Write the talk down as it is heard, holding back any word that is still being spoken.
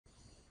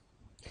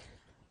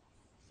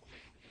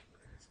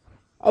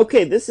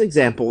Okay, this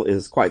example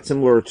is quite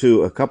similar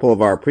to a couple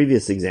of our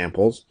previous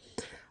examples.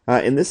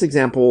 In this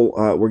example,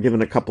 we're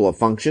given a couple of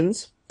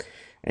functions,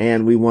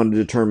 and we want to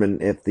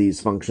determine if these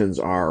functions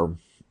are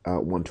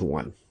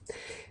one-to-one.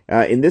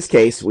 In this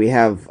case, we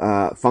have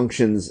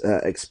functions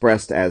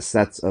expressed as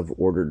sets of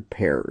ordered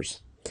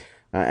pairs,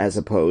 as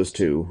opposed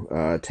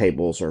to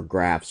tables or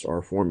graphs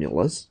or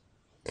formulas.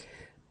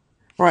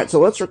 All right, so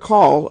let's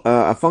recall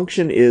a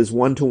function is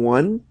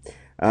one-to-one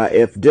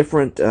if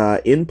different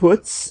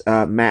inputs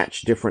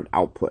match different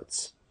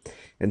outputs.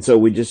 And so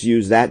we just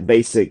use that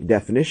basic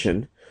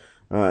definition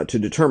to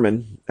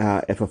determine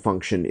if a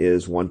function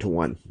is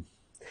one-to-one.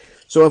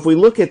 So if we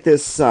look at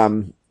this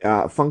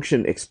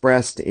function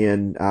expressed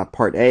in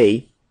part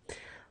A,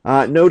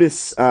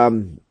 notice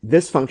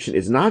this function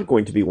is not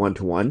going to be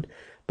one-to-one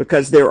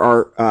because there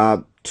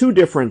are two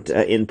different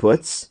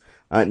inputs,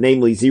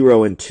 namely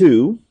 0 and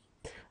 2,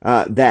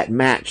 that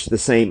match the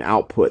same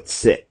output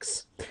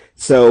 6.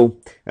 So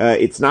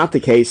it's not the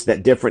case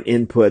that different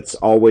inputs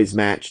always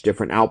match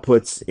different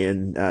outputs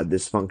in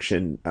this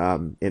function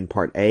in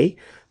part A,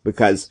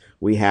 because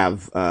we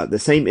have the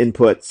same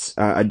inputs,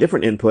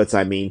 different inputs,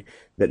 I mean,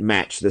 that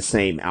match the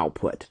same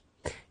output.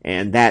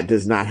 And that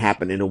does not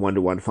happen in a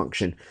one-to-one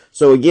function.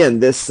 So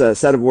again, this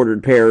set of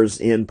ordered pairs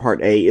in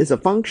part A is a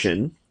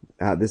function.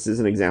 This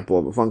is an example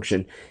of a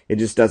function. It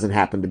just doesn't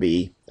happen to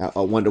be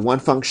a one-to-one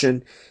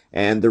function.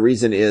 And the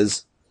reason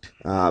is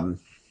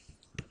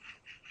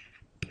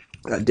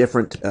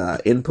different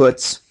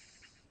inputs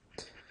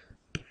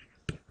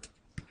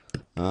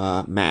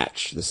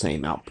match the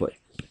same output.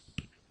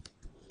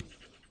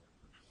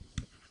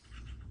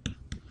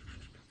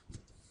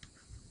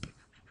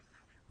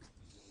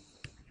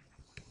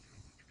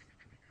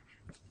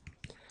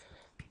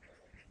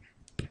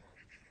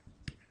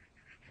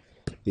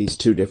 These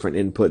two different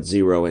inputs,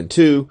 0 and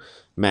 2,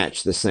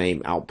 match the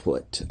same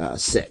output,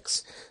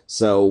 6.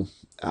 So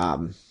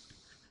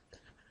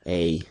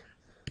A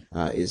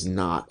is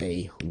not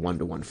a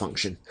one-to-one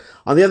function.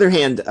 On the other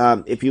hand,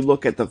 if you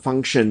look at the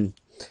function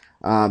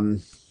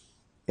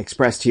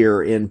expressed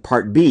here in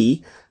part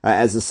B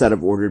as a set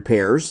of ordered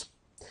pairs,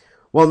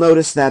 well,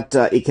 notice that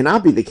it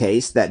cannot be the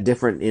case that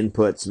different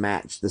inputs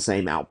match the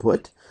same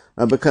output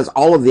because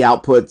all of the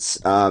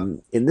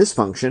outputs in this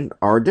function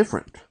are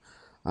different.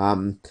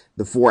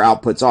 The four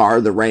outputs are,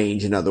 the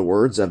range, in other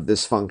words, of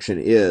this function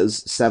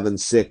is 7,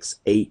 6,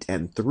 8,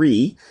 and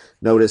 3.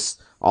 Notice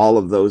all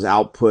of those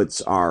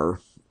outputs are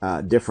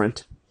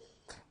different,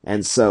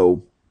 and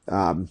so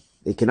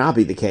it cannot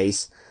be the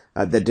case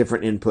that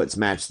different inputs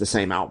match the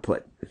same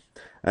output.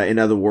 In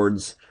other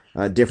words,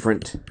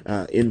 different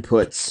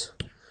inputs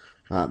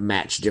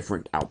match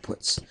different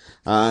outputs.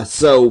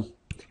 So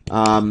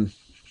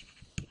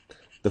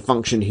the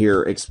function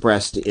here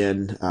expressed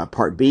in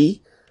part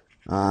B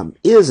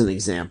is an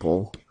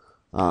example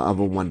of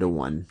a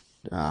one-to-one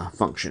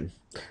function.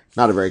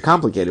 Not a very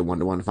complicated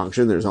one-to-one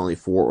function. There's only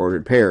 4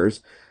 ordered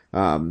pairs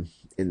in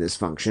this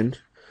function.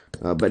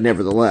 But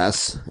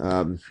nevertheless,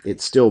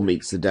 it still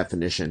meets the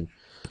definition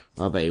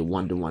of a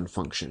one-to-one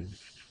function.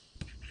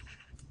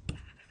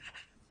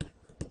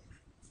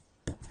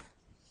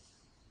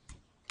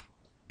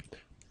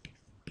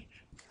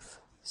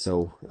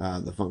 So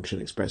the function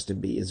expressed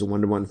in B is a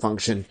one-to-one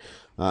function.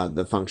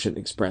 The function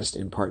expressed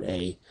in part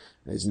A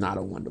is not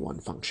a one-to-one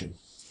function.